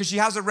into anyone, because she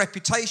has a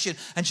reputation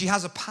and she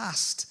has a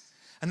past.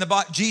 And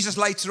Jesus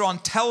later on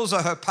tells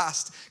her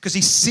past because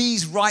he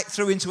sees right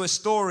through into her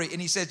story.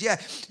 And he says, yeah,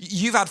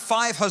 you've had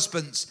 5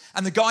 husbands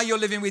and the guy you're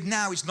living with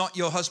now is not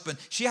your husband.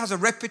 She has a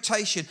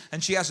reputation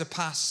and she has a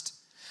past.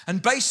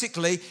 And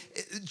basically,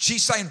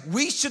 she's saying,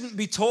 we shouldn't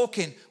be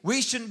talking.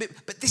 We shouldn't be.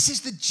 But this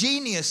is the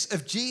genius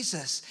of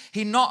Jesus.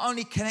 He not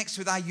only connects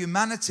with our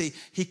humanity,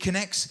 he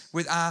connects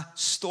with our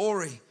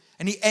story.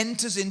 And he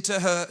enters into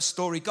her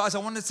story. Guys, I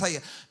want to tell you,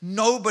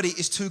 nobody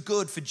is too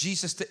good for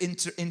Jesus to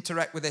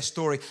interact with their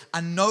story.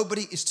 And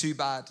nobody is too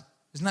bad.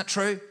 Isn't that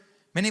true?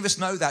 Many of us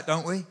know that,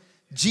 don't we?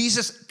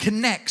 Jesus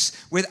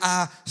connects with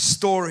our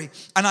story.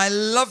 And I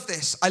love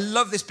this. I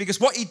love this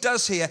because what he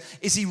does here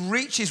is he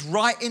reaches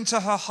right into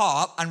her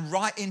heart and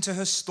right into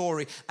her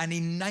story. And he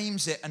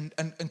names it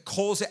and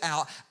calls it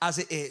out as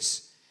it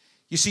is.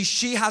 You see,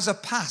 she has a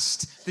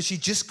past that she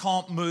just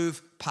can't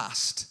move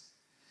past.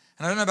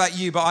 And I don't know about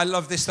you, but I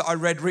love this that I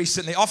read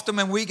recently. Often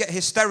when we get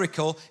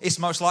hysterical, it's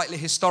most likely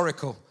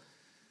historical.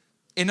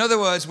 In other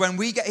words, when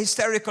we get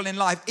hysterical in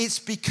life, it's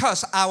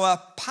because our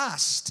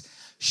past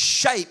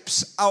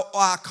shapes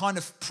our kind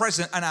of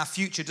present and our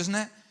future, doesn't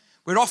it?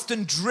 We're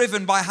often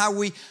driven by how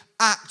we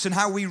act and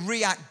how we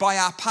react by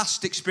our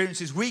past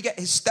experiences. We get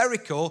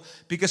hysterical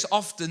because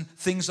often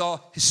things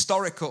are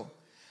historical.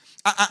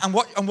 And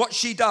what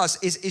she does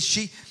is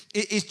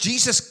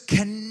Jesus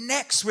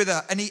connects with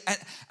her,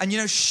 and you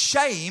know,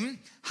 shame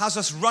has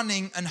us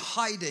running and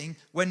hiding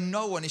when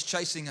no one is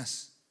chasing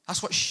us.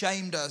 That's what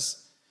shame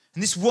does.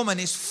 And this woman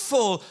is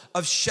full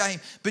of shame.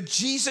 But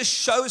Jesus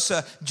shows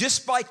her,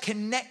 just by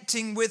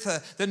connecting with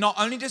her, that not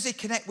only does he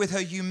connect with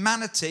her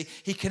humanity,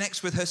 he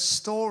connects with her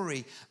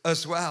story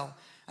as well.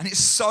 And it's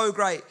so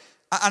great.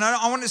 And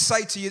I want to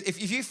say to you,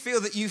 if you feel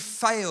that you've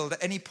failed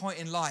at any point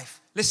in life,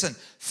 listen,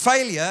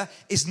 failure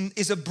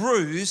is a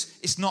bruise,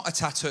 it's not a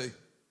tattoo.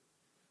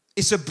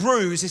 It's a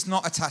bruise, it's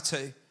not a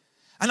tattoo.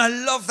 And I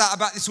love that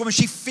about this woman.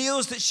 She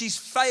feels that she's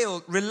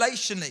failed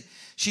relationally.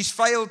 She's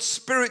failed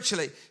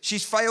spiritually.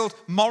 She's failed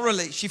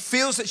morally. She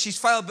feels that she's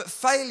failed, but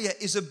failure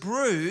is a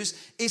bruise.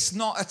 It's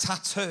not a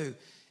tattoo.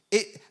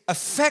 It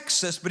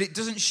affects us, but it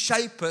doesn't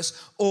shape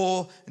us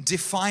or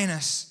define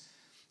us.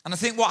 And I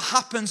think what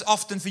happens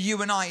often for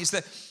you and I is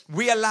that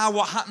we allow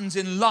what happens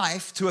in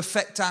life to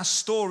affect our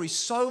story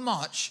so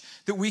much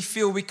that we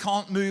feel we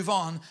can't move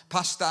on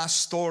past our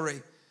story.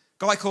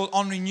 A guy called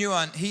Henri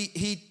Nouwen,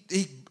 he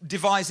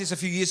devised this a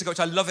few years ago, which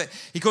I love it.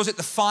 He calls it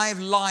the 5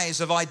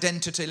 lies of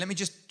identity. Let me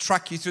just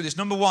track you through this.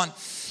 Number 1,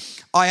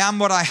 I am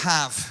what I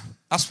have.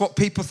 That's what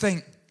people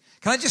think.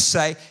 Can I just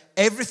say,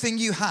 everything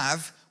you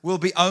have will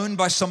be owned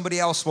by somebody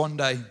else one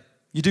day.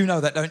 You do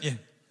know that, don't you?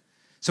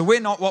 So we're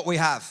not what we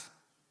have.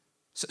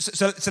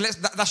 So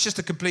that's just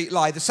a complete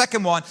lie. The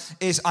second one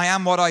is, I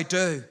am what I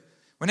do.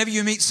 Whenever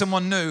you meet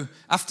someone new,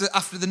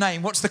 after the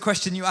name, what's the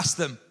question you ask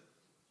them?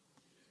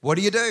 What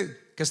do you do?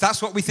 Because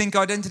that's what we think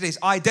identity is.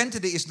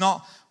 Identity is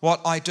not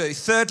what I do.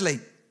 Thirdly,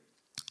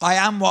 I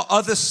am what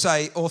others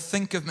say or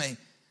think of me.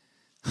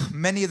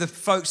 Many of the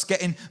folks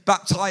getting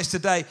baptized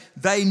today,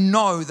 they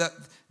know that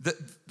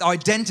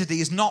identity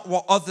is not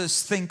what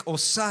others think or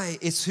say.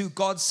 It's who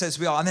God says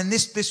we are. And then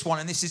this one,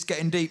 and this is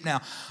getting deep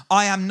now.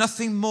 I am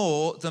nothing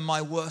more than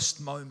my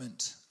worst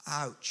moment.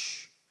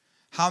 Ouch.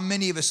 How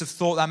many of us have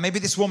thought that? Maybe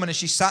this woman, as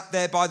she sat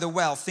there by the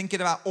well, thinking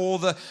about all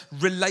the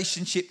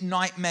relationship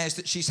nightmares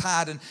that she's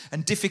had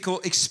and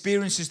difficult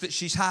experiences that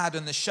she's had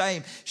and the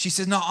shame, she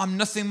says, no, I'm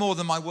nothing more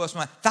than my worst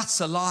moment.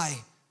 That's a lie.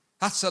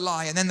 That's a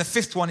lie. And then the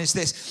 5th one is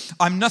this.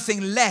 I'm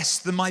nothing less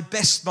than my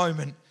best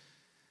moment.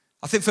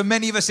 I think for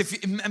many of us, if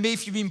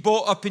you've been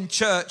brought up in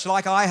church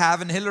like I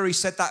have, and Hillary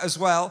said that as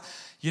well,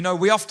 you know,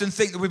 we often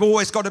think that we've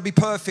always got to be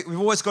perfect. We've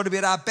always got to be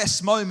at our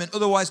best moment.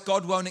 Otherwise,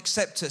 God won't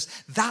accept us.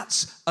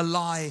 That's a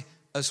lie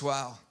as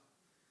well.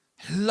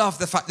 I love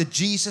the fact that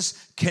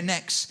Jesus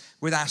connects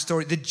with our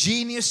story. The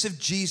genius of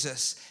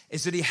Jesus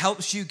is that he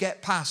helps you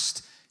get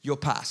past your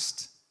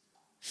past.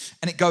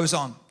 And it goes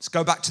on. Let's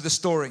go back to the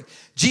story.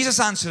 Jesus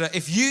answered her,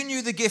 if you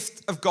knew the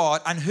gift of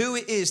God and who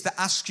it is that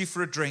asks you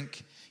for a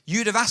drink,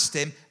 you'd have asked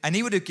him and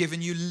he would have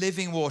given you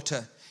living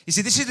water. You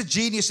see, this is the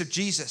genius of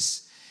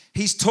Jesus.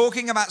 He's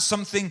talking about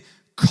something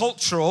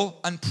cultural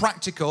and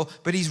practical,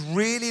 but he's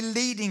really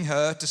leading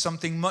her to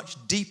something much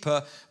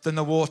deeper than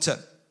the water.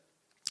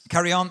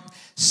 Carry on.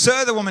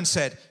 Sir, the woman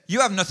said, you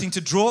have nothing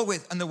to draw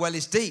with and the well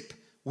is deep.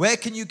 Where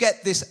can you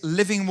get this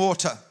living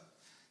water?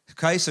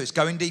 Okay, so it's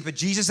going deeper.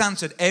 Jesus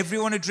answered,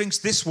 everyone who drinks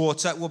this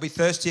water will be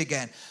thirsty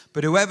again.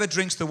 But whoever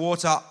drinks the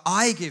water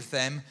I give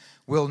them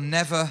will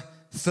never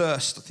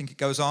thirst. I think it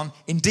goes on.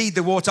 Indeed,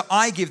 the water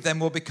I give them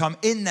will become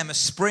in them a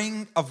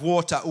spring of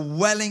water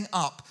welling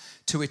up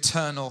to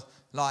eternal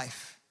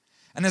life.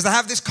 And as I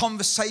have this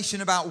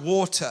conversation about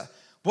water,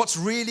 what's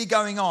really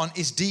going on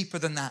is deeper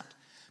than that.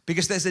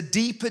 Because there's a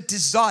deeper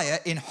desire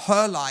in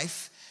her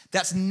life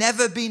that's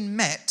never been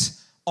met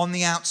on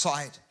the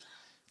outside.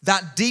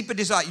 That deeper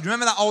desire. You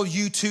remember that old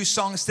U2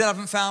 song, Still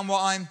Haven't Found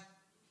What I'm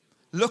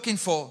Looking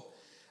For?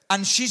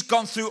 And she's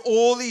gone through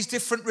all these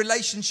different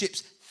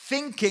relationships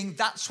thinking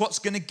that's what's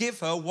going to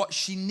give her what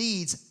she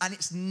needs. And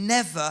it's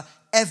never,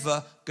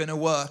 ever going to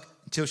work.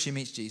 until she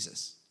meets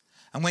Jesus.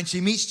 And when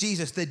she meets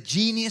Jesus, the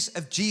genius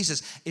of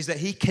Jesus is that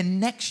he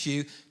connects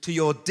you to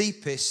your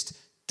deepest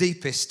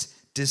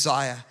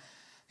desire.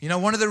 You know,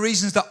 one of the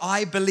reasons that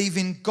I believe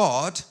in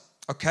God,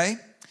 okay,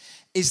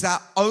 is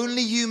that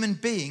only human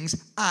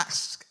beings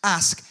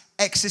ask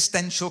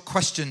existential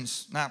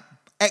questions. Now,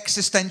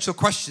 existential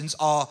questions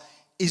are,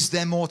 is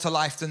there more to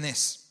life than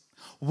this?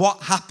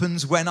 What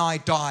happens when I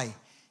die?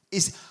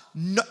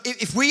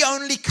 If we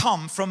only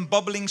come from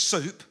bubbling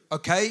soup,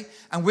 okay,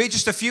 and we're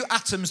just a few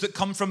atoms that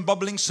come from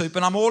bubbling soup,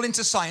 and I'm all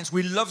into science,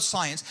 we love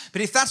science,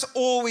 but if that's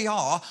all we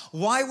are,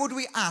 why would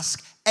we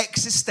ask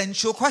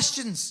existential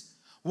questions?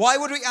 Why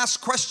would we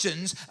ask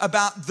questions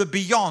about the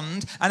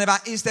beyond and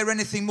about is there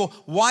anything more?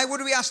 Why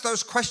would we ask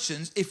those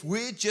questions if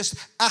we're just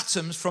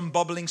atoms from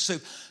bubbling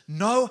soup?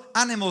 No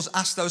animals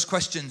ask those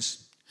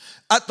questions.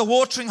 At the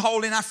watering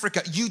hole in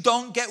Africa, you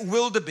don't get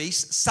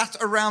wildebeest sat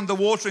around the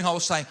watering hole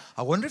saying,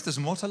 I wonder if there's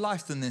more to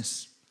life than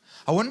this.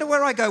 I wonder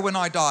where I go when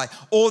I die.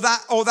 Or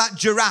that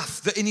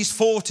giraffe that in his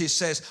 40s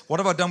says, what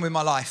have I done with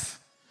my life?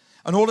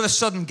 And all of a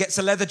sudden gets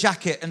a leather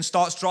jacket and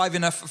starts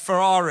driving a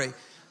Ferrari.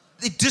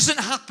 It doesn't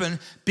happen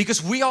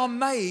because we are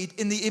made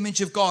in the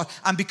image of God.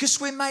 And because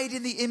we're made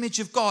in the image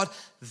of God,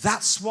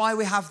 that's why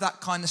we have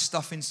that kind of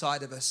stuff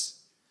inside of us.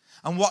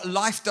 And what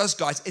life does,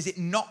 guys, is it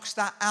knocks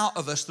that out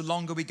of us the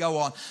longer we go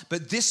on.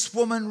 But this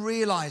woman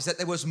realized that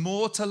there was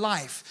more to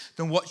life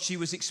than what she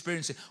was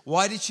experiencing.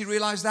 Why did she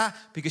realize that?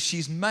 Because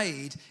she's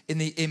made in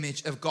the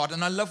image of God.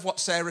 And I love what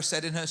Sarah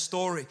said in her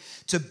story.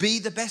 To be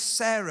the best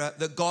Sarah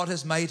that God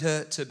has made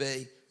her to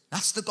be.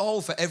 That's the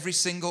goal for every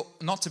single,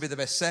 not to be the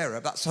best Sarah,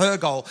 that's her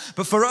goal,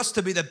 but for us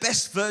to be the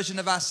best version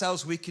of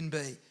ourselves we can be.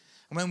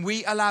 And when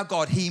we allow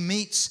God, he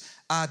meets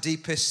our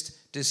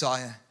deepest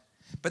desire.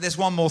 But there's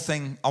one more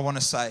thing I want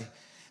to say.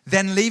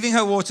 Then leaving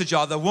her water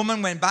jar, the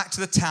woman went back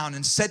to the town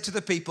and said to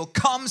the people,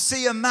 come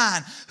see a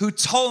man who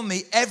told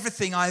me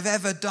everything I've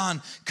ever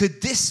done.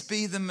 Could this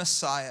be the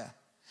Messiah?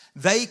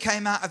 They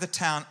came out of the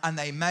town and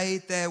they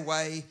made their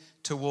way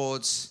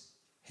towards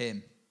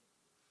him.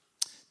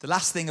 The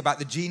last thing about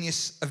the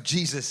genius of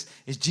Jesus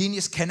is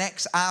genius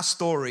connects our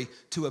story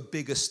to a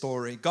bigger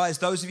story. Guys,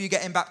 those of you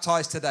getting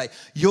baptized today,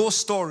 your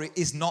story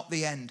is not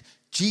the end.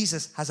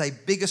 Jesus has a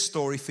bigger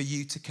story for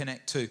you to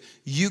connect to.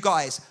 You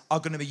guys are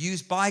going to be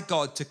used by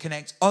God to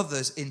connect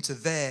others into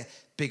their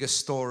bigger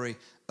story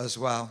as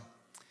well.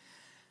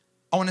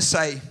 I want to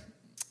say,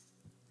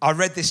 I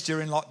read this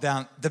during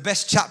lockdown. The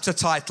best chapter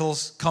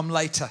titles come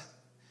later.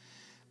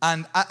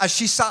 And as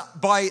she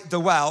sat by the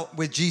well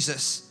with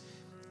Jesus,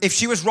 if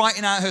she was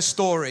writing out her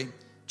story,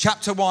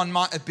 chapter 1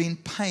 might have been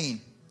pain.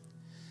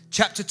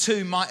 Chapter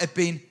 2 might have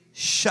been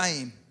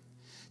shame.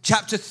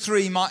 Chapter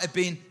 3 might have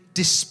been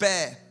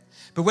despair.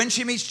 But when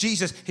she meets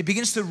Jesus, he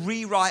begins to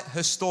rewrite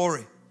her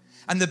story.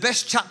 And the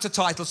best chapter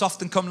titles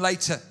often come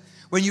later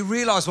when you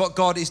realize what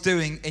God is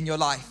doing in your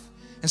life.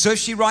 And so if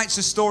she writes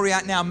a story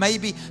out now,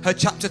 maybe her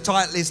chapter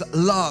title is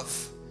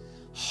love,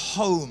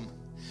 home.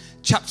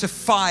 Chapter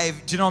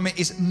 5, do you know what I mean?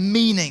 Is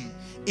meaning.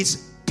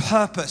 It's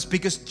purpose,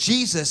 because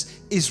Jesus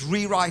is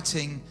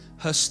rewriting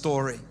her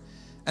story.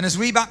 And as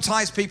we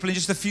baptize people in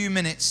just a few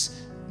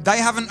minutes, they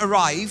haven't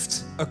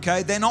arrived,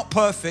 okay? They're not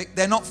perfect,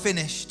 they're not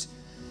finished.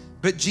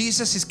 But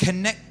Jesus is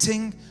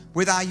connecting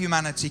with our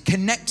humanity,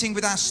 connecting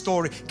with our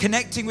story,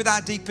 connecting with our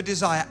deeper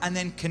desire, and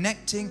then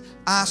connecting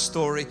our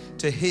story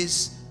to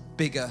his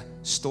bigger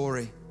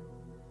story.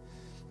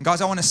 And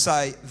guys, I want to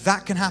say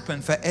that can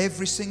happen for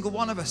every single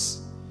one of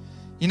us.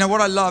 You know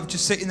what I love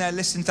just sitting there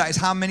listening to that is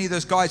how many of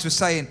those guys were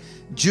saying,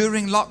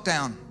 during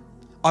lockdown,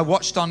 I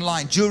watched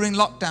online. During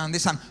lockdown,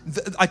 this time,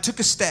 I took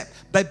a step.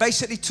 They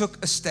basically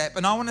took a step.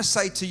 And I want to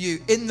say to you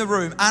in the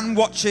room and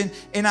watching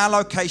in our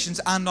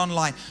locations and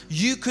online,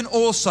 you can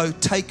also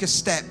take a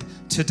step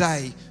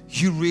today.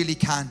 You really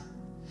can.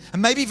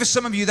 And maybe for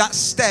some of you, that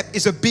step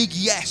is a big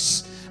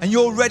yes. And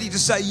you're ready to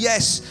say,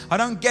 yes, I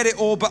don't get it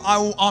all, but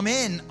I'm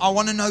in. I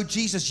want to know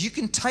Jesus. You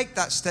can take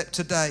that step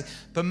today.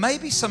 But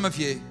maybe some of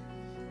you,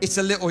 it's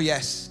a little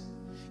yes.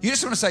 You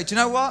just want to say, do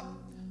you know what?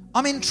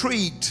 I'm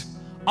intrigued.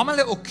 I'm a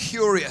little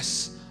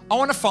curious. I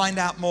want to find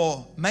out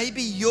more.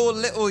 Maybe your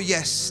little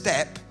yes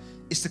step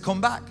is to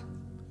come back.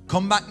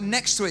 Come back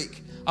next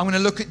week. I'm going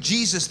to look at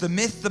Jesus, the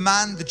myth, the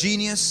man, the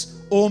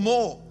genius, or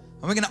more.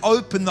 And we're going to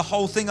open the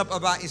whole thing up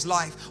about his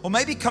life. Or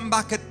maybe come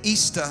back at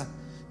Easter.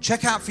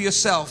 Check out for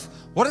yourself.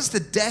 What has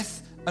the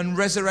death and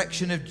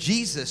resurrection of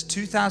Jesus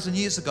 2,000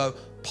 years ago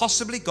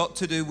possibly got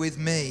to do with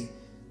me?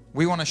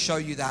 We want to show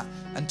you that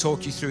and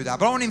talk you through that.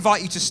 But I want to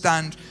invite you to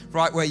stand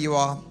right where you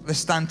are. Let's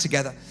stand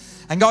together.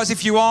 And guys,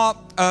 if you are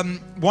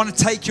want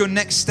to take your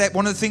next step,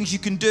 one of the things you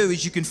can do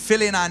is you can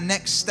fill in our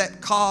next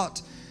step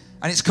card.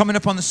 And it's coming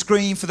up on the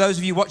screen for those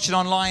of you watching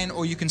online,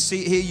 or you can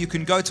see it here. You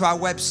can go to our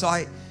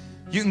website.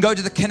 You can go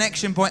to the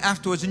connection point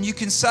afterwards and you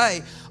can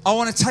say, I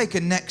want to take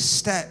a next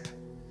step.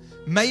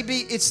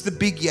 Maybe it's the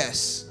big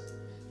yes.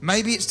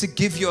 Maybe it's to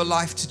give your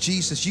life to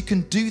Jesus. You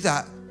can do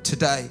that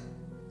today.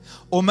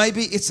 Or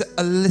maybe it's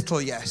a little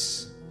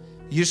yes.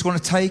 you just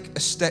want to take a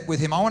step with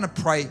him, I want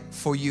to pray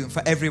for you and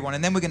for everyone.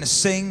 And then we're going to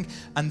sing,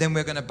 and then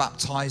we're going to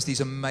baptize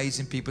these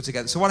amazing people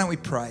together. So why don't we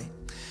pray?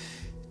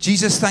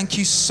 Jesus, thank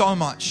you so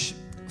much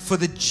for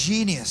the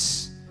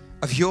genius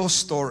of your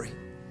story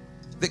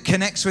that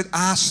connects with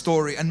our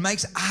story and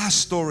makes our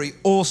story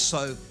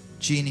also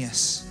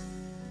genius.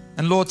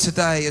 And Lord,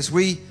 today, as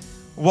we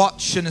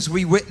watch and as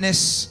we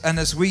witness and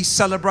as we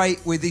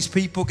celebrate with these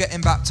people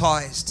getting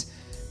baptized,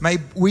 may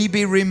we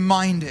be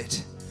reminded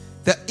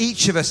that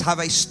each of us have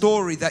a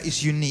story that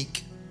is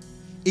unique.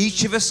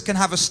 Each of us can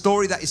have a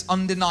story that is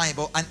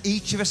undeniable, and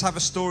each of us have a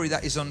story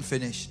that is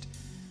unfinished.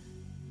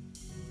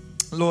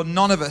 Lord,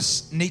 none of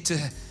us need to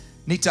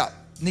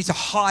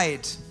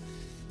hide,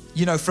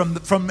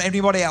 from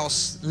anybody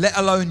else, let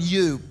alone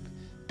you,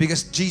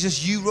 because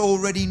Jesus, you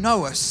already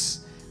know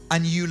us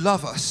and you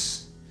love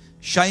us.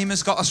 Shame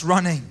has got us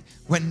running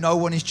when no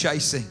one is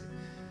chasing.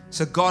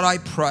 So God, I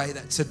pray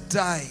that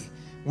today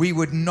we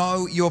would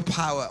know your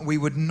power. We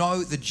would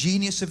know the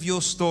genius of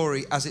your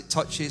story as it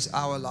touches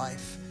our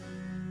life.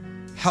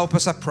 Help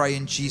us, I pray,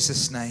 in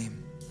Jesus'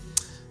 name.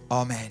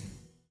 Amen.